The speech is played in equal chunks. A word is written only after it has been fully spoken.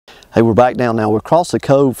Hey, we're back down now. We're across the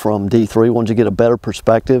cove from D3. Wanted to get a better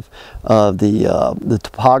perspective of the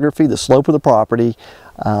topography, the slope of the property,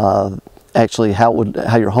 actually how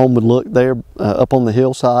your home would look there up on the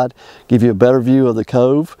hillside. Give you a better view of the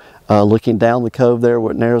cove, looking down the cove there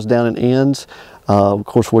where it narrows down and ends. Of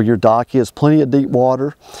course, where your dock is, plenty of deep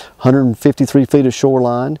water, 153 feet of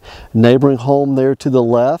shoreline, neighboring home there to the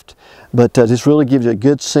left. But this really gives you a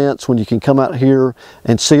good sense when you can come out here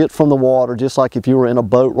and see it from the water, just like if you were in a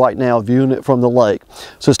boat right now viewing it from the lake.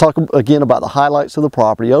 So let's talk again about the highlights of the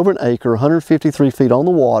property. Over an acre, 153 feet on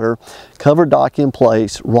the water, covered dock in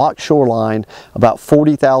place, rock shoreline, about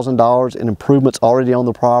 $40,000 in improvements already on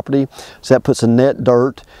the property. So that puts a net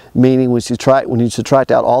dirt, meaning when you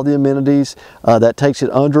subtract out all the amenities, that takes it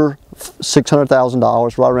under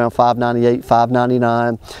 $600,000, right around $598,000,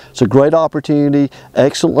 $599,000. It's a great opportunity,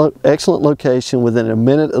 excellent location within a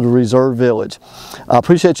minute of the reserve village. I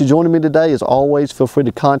appreciate you joining me today. As always, feel free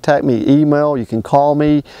to contact me, email, you can call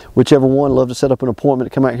me, whichever one. Love to set up an appointment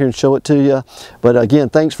to come out here and show it to you. But again,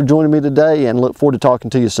 thanks for joining me today and look forward to talking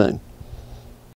to you soon.